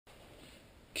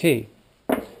Okay,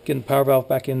 getting the power valve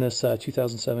back in this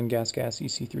 2007 GasGas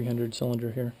EC300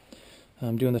 cylinder here.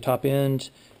 I'm doing the top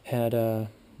end. Had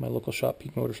my local shop,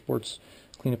 Peak Motorsports,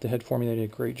 clean up the head for me. They did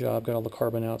a great job. Got all the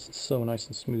carbon out. It's so nice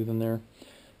and smooth in there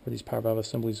where these power valve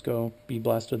assemblies go. Bead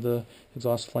blasted the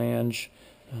exhaust flange.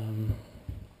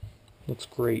 Looks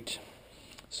great.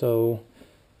 So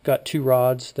got two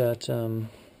rods that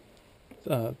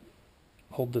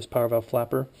hold this power valve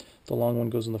flapper. The long one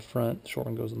goes in the front, the short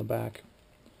one goes in the back,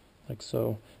 like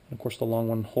so. And of course the long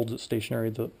one holds it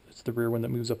stationary. It's the rear one that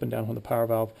moves up and down when the power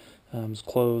valve is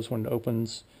closed. When it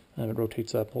opens, it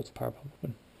rotates up, holds the power valve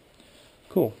open.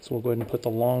 Cool, so we'll go ahead and put the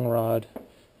long rod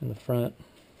in the front.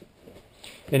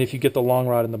 And if you get the long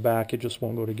rod in the back, it just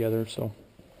won't go together, so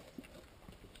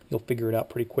you'll figure it out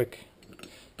pretty quick.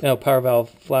 Now, power valve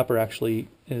flapper actually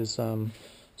is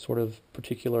sort of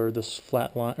particular. This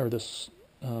flat line, or this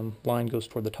line goes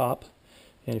toward the top,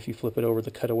 and if you flip it over,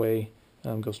 the cutaway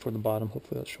goes toward the bottom.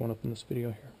 Hopefully that's showing up in this video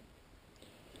here.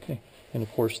 Okay, and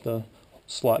of course the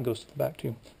slot goes to the back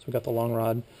too. So we got the long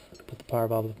rod, put the power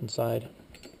valve up inside,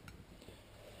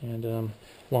 and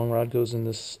long rod goes in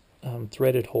this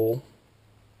threaded hole.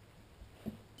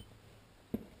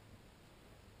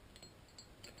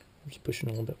 Just pushing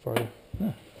a little bit farther.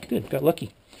 Ah, good, got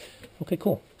lucky. Okay,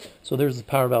 cool. So there's the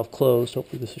power valve closed.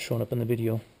 Hopefully this is showing up in the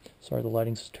video. Sorry, the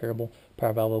lighting's terrible.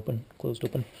 Power valve open, closed,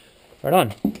 open. Right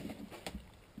on.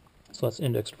 So that's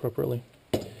indexed appropriately.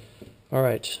 All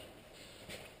right.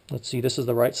 Let's see. This is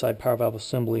the right side power valve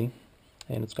assembly,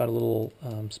 and it's got a little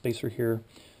spacer here.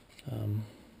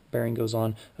 Bearing goes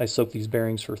on. I soaked these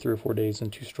bearings for 3 or 4 days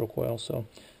in 2-stroke oil, so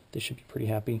they should be pretty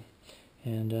happy.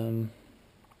 And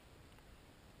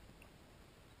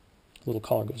little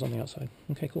collar goes on the outside.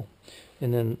 Okay, cool.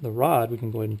 And then the rod we can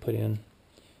go ahead and put in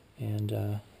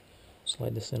and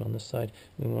slide this in on this side.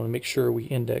 We want to make sure we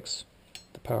index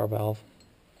the power valve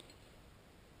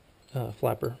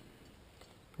flapper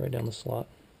right down the slot.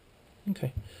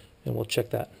 Okay, and we'll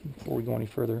check that before we go any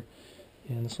further.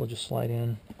 And this will just slide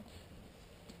in.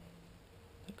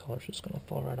 That collar's just going to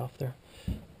fall right off there.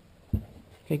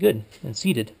 Okay, good, and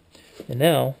seated. And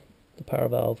now the power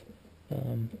valve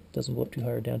doesn't go up too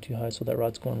high or down too high, so that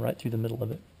rod's going right through the middle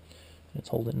of it. And it's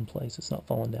holding it in place. It's not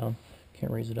falling down.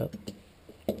 Can't raise it up.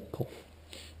 Cool.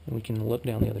 And we can look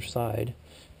down the other side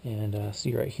and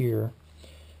see right here.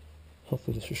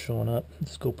 Hopefully this is showing up.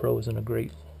 This GoPro isn't a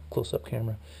great close-up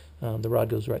camera. The rod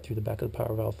goes right through the back of the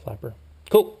power valve flapper.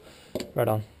 Cool. Right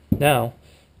on. Now,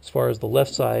 as far as the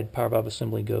left side power valve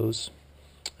assembly goes,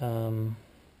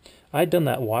 I'd done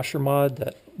that washer mod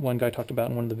that one guy talked about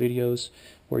in one of the videos,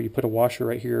 where you put a washer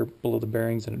right here below the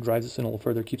bearings and it drives this in a little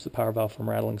further, keeps the power valve from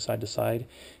rattling side to side.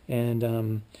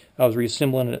 And I was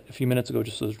reassembling it a few minutes ago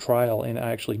just as a trial, and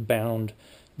I actually bound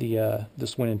the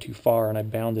this went in too far, and I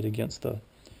bound it against the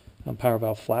power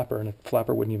valve flapper, and the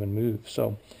flapper wouldn't even move.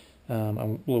 So I'm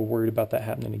a little worried about that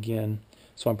happening again.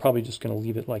 So I'm probably just going to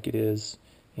leave it like it is,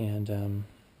 and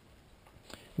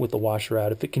with the washer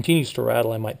out. If it continues to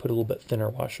rattle, I might put a little bit thinner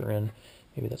washer in.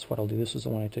 Maybe that's what I'll do. This is the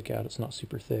one I took out. It's not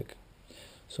super thick,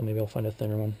 so maybe I'll find a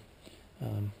thinner one.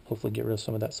 Hopefully get rid of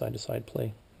some of that side-to-side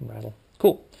play and rattle.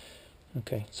 Cool.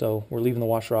 Okay, so we're leaving the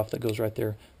washer off that goes right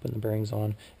there, putting the bearings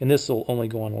on. And this will only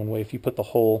go on one way. If you put the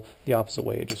hole the opposite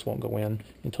way, it just won't go in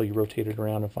until you rotate it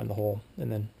around and find the hole.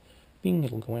 And then, bing,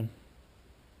 it'll go in.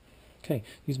 Okay,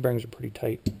 these bearings are pretty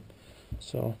tight.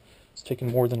 So it's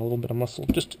taking more than a little bit of muscle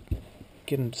just to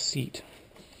get them to seat.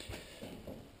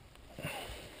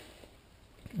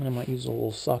 And I might use a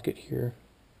little socket here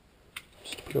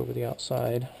just to put over the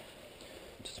outside,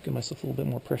 just to give myself a little bit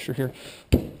more pressure here.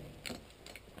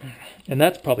 And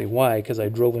that's probably why, because I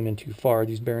drove them in too far.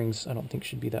 These bearings I don't think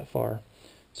should be that far.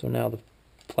 So now the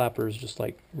flapper is just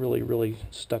like really, really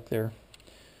stuck there.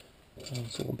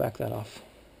 So we'll back that off.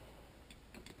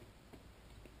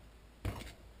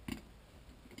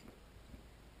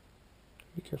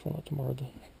 Be careful not to mar the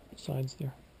sides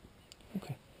there.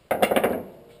 Okay.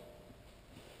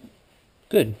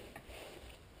 Good.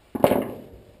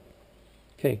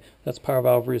 Okay, that's power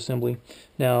valve reassembly.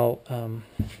 Now,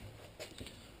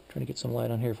 trying to get some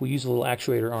light on here. If we use a little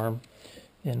actuator arm,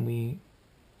 and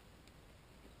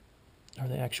or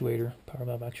the actuator, power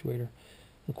valve actuator,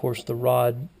 of course the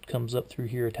rod comes up through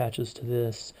here, attaches to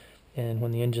this, and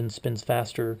when the engine spins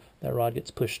faster, that rod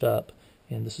gets pushed up,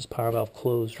 and this is power valve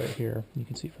closed right here. You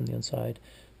can see it from the inside.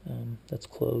 That's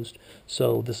closed.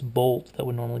 So this bolt that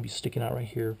would normally be sticking out right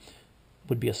here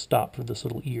would be a stop for this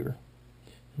little ear.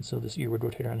 And so this ear would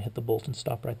rotate around and hit the bolt and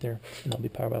stop right there, and that'll be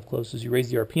power valve closed. As you raise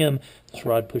the RPM, this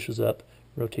rod pushes up,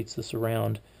 rotates this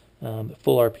around. At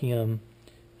full RPM,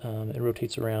 it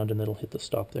rotates around and it'll hit the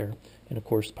stop there. And of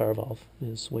course, the power valve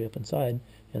is way up inside,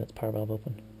 and it's power valve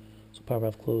open. So power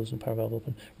valve closed and power valve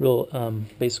open. Real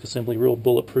basic assembly, real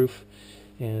bulletproof.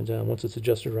 And once it's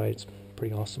adjusted right, it's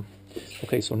pretty awesome.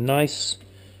 Okay, so nice,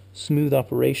 smooth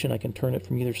operation. I can turn it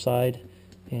from either side,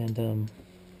 and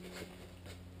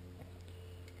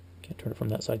can't turn it from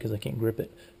that side because I can't grip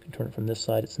it. I can turn it from this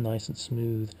side. It's nice and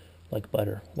smooth like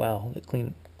butter. Wow,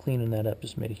 cleaning that up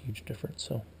just made a huge difference.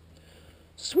 So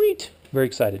sweet, very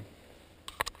excited.